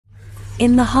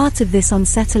In the heart of this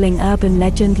unsettling urban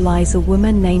legend lies a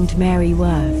woman named Mary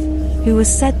Worth, who was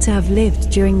said to have lived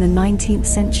during the 19th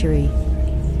century.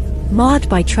 Marred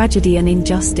by tragedy and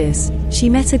injustice, she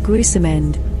met a gruesome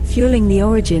end, fueling the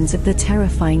origins of the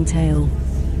terrifying tale.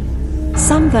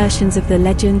 Some versions of the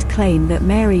legend claim that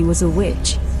Mary was a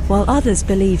witch, while others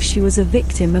believe she was a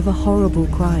victim of a horrible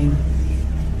crime.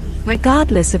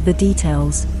 Regardless of the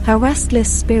details, her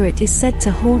restless spirit is said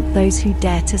to haunt those who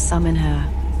dare to summon her.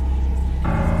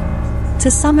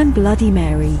 To summon Bloody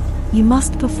Mary, you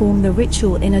must perform the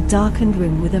ritual in a darkened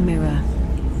room with a mirror.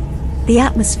 The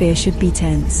atmosphere should be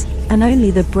tense, and only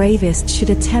the bravest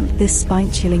should attempt this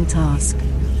spine-chilling task.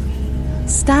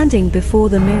 Standing before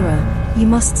the mirror, you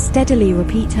must steadily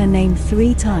repeat her name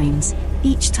 3 times,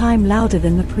 each time louder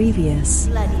than the previous.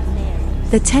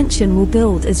 The tension will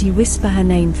build as you whisper her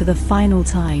name for the final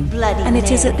time, and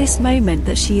it is at this moment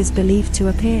that she is believed to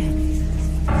appear.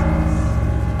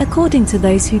 According to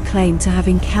those who claim to have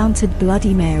encountered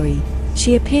Bloody Mary,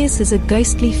 she appears as a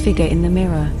ghostly figure in the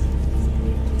mirror.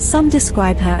 Some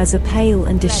describe her as a pale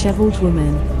and disheveled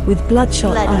woman, with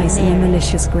bloodshot eyes and a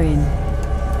malicious grin.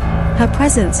 Her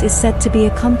presence is said to be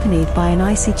accompanied by an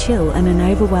icy chill and an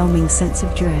overwhelming sense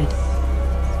of dread.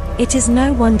 It is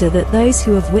no wonder that those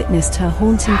who have witnessed her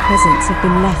haunting presence have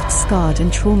been left scarred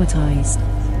and traumatized.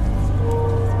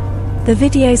 The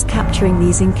videos capturing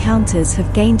these encounters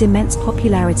have gained immense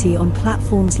popularity on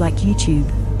platforms like YouTube,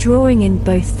 drawing in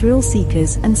both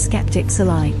thrill-seekers and skeptics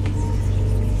alike.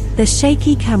 The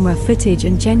shaky camera footage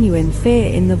and genuine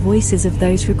fear in the voices of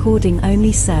those recording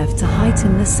only serve to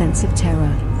heighten the sense of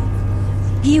terror.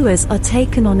 Viewers are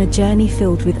taken on a journey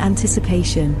filled with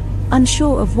anticipation,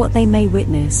 unsure of what they may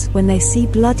witness when they see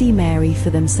Bloody Mary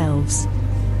for themselves.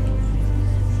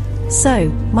 So,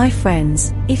 my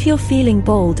friends, if you're feeling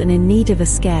bold and in need of a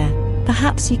scare,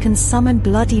 perhaps you can summon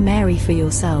Bloody Mary for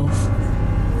yourself.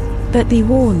 But be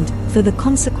warned, for the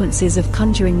consequences of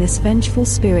conjuring this vengeful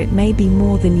spirit may be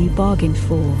more than you bargained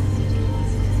for.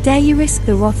 Dare you risk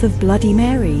the wrath of Bloody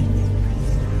Mary?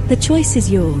 The choice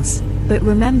is yours, but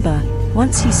remember,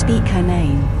 once you speak her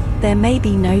name, there may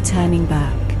be no turning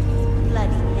back.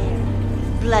 Bloody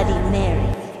Mary, Bloody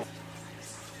Mary.